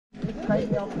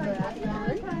crazy off the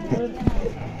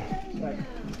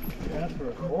That's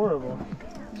horrible.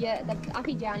 Yeah, the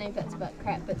uppy downy bit's a bit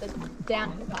crap, but the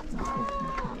downhill part's fine.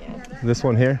 Yeah. This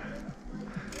one here?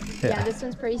 Yeah, this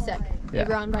one's pretty sick. Yeah.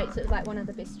 Everyone rates it as like one of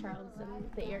the best trails in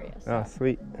the area. So, Oh,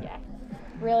 sweet. yeah.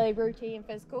 Really routine and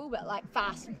physical, but like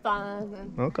fast and fun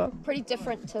and Okay. pretty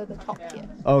different to the top here.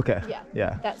 Okay. Yeah.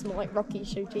 Yeah. That's more like rocky,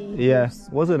 shooty. Yeah. Hills.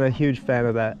 Wasn't a huge fan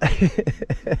of that.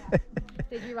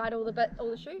 Did you ride all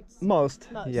the shoots?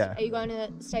 Most. Most. Yeah. Are you going to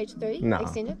stage 3? No.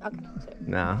 Extended? Okay. So.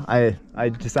 Nah, I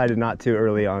decided not to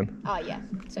early on. Oh yeah.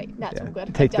 Sweet. That's Yeah. all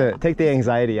good. Take the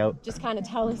anxiety out. Just kind of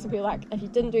tell us to be like, if you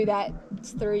didn't do that,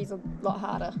 3's a lot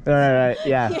harder. Right.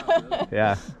 Yeah.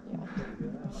 Yeah.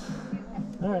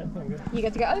 All right. You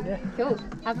good to go? Yeah. Cool.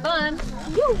 Have fun.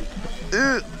 Woo.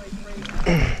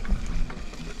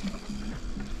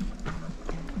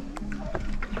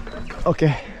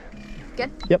 Okay. Good.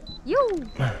 Yep.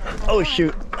 You. Oh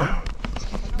shoot.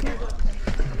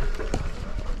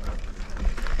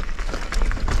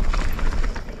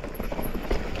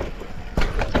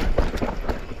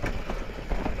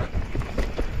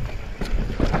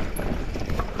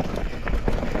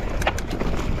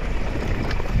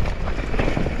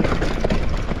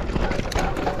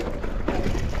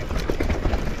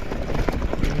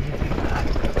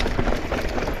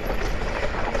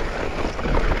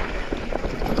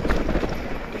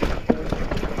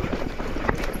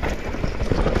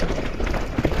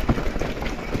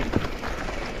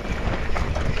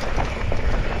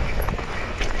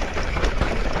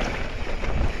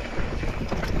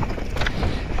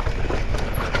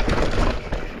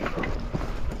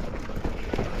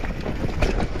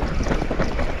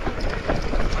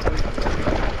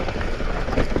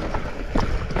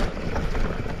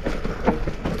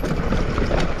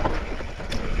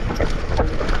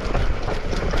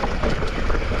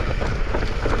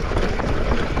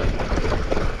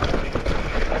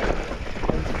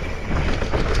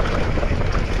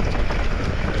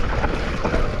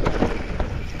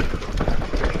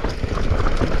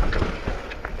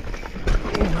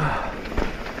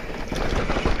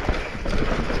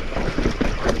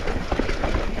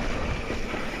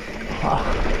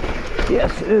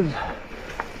 Yes, it is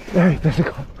very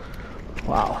physical.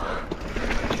 Wow.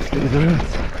 Through the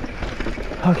roots.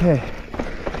 Okay.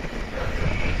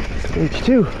 Stage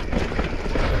 2.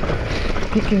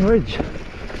 Peaking Ridge.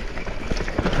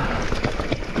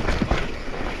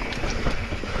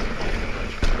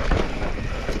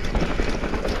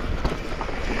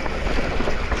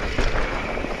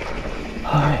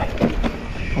 Alright.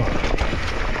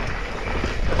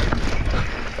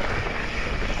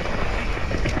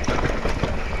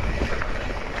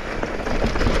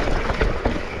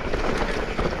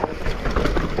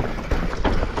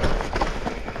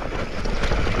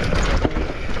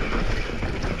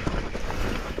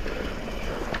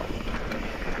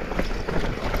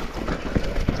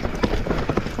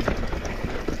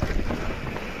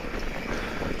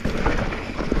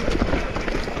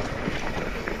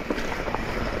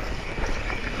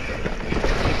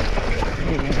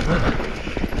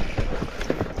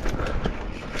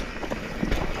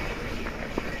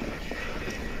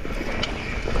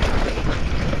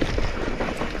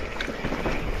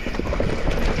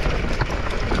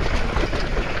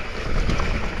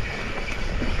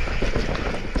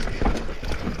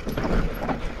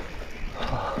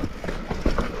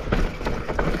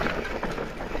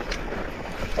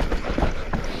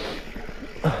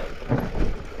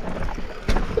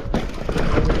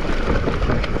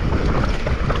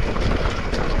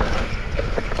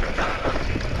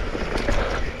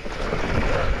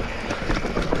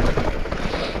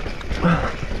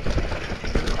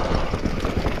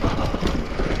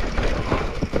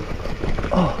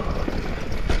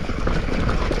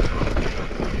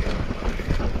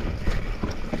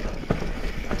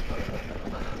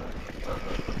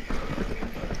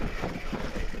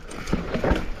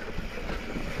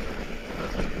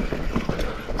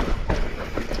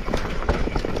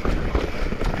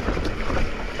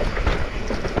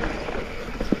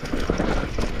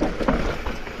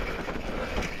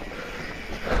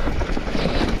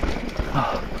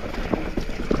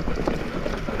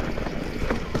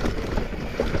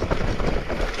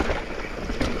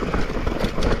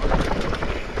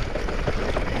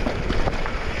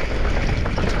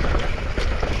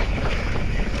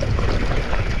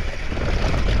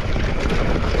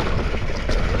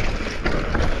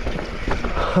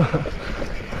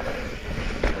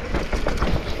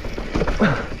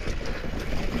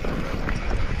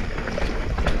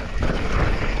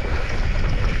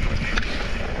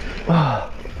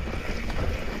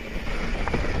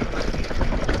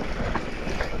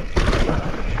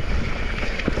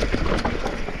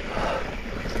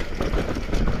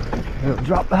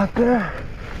 Drop back there.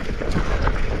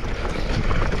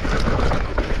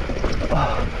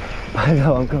 Oh, I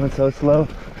know I'm coming so slow,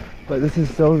 but this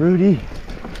is so rooty,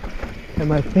 and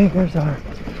my fingers are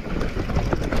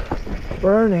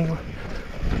burning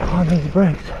on these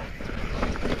brakes.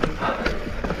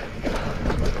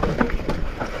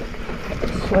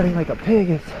 Sweating like a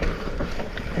pig. It's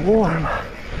warm.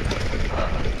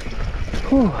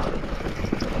 Whew.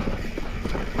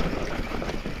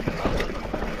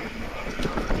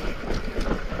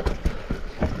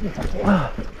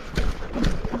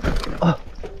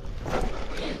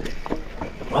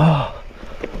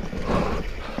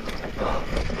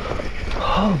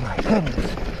 Oh my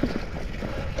goodness.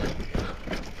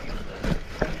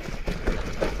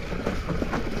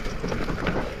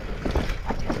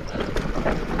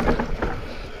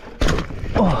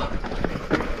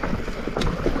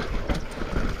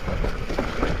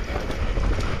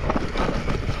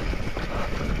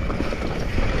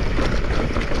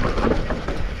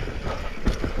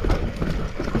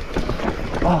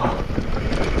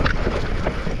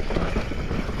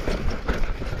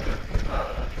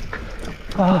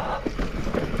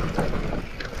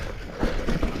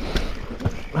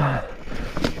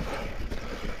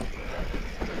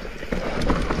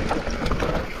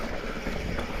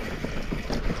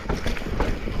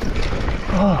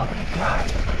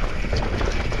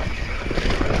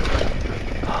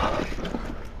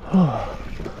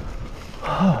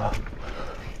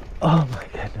 Oh my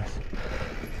goodness.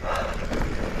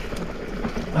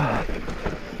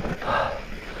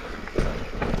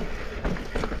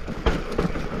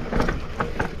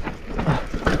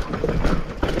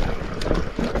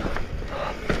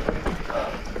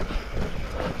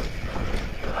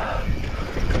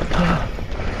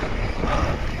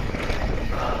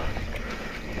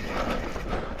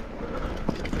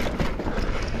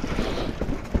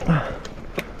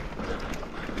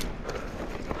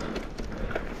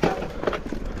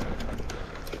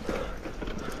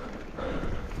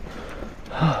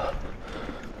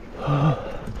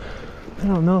 I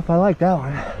don't know if I like that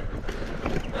one.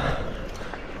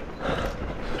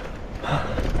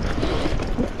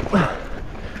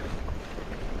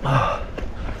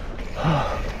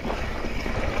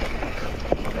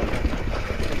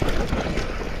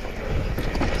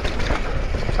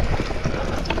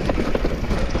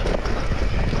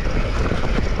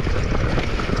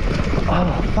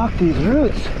 Oh, fuck these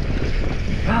roots.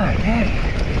 God dang.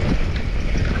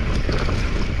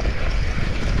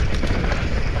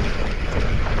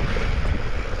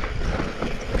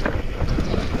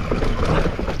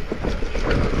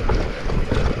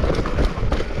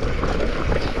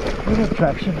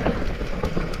 Traction.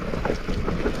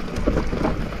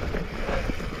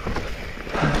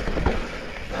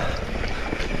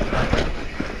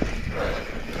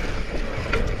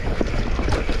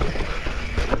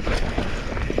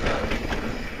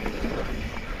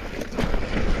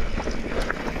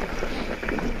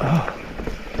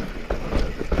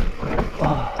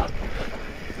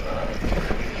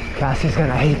 Cassie's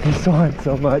gonna hate this one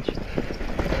so much.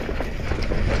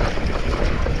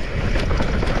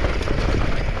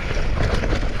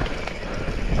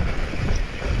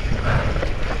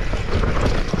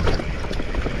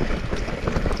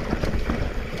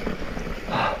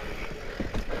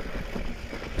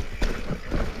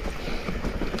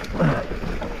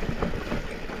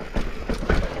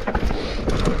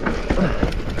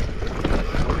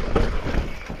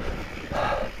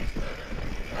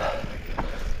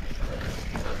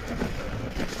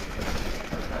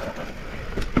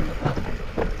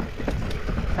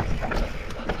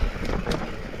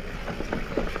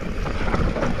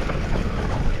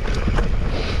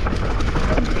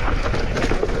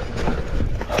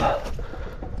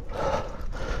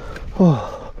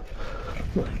 Oh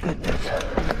my goodness.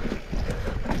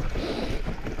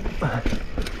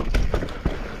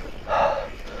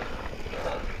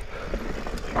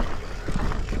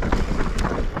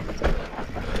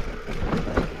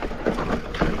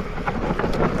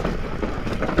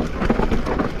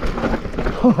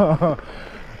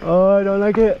 Oh, I don't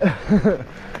like it.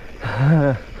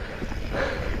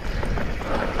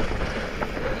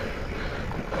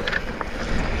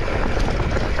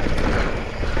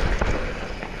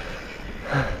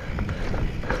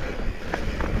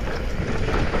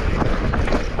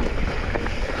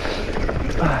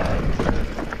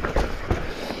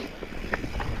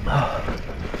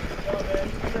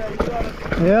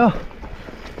 Yeah.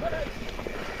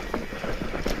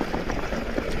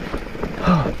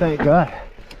 Oh, thank God.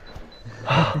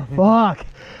 Oh, fuck.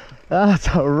 That's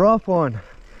a rough one.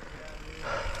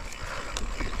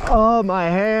 Oh, my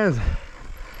hands.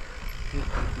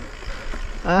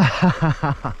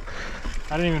 I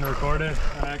didn't even record it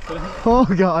on accident. Oh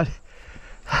God.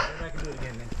 I can do it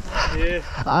again, man.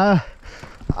 Yeah.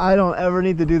 I don't ever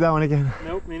need to do that one again.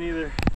 Nope, me neither.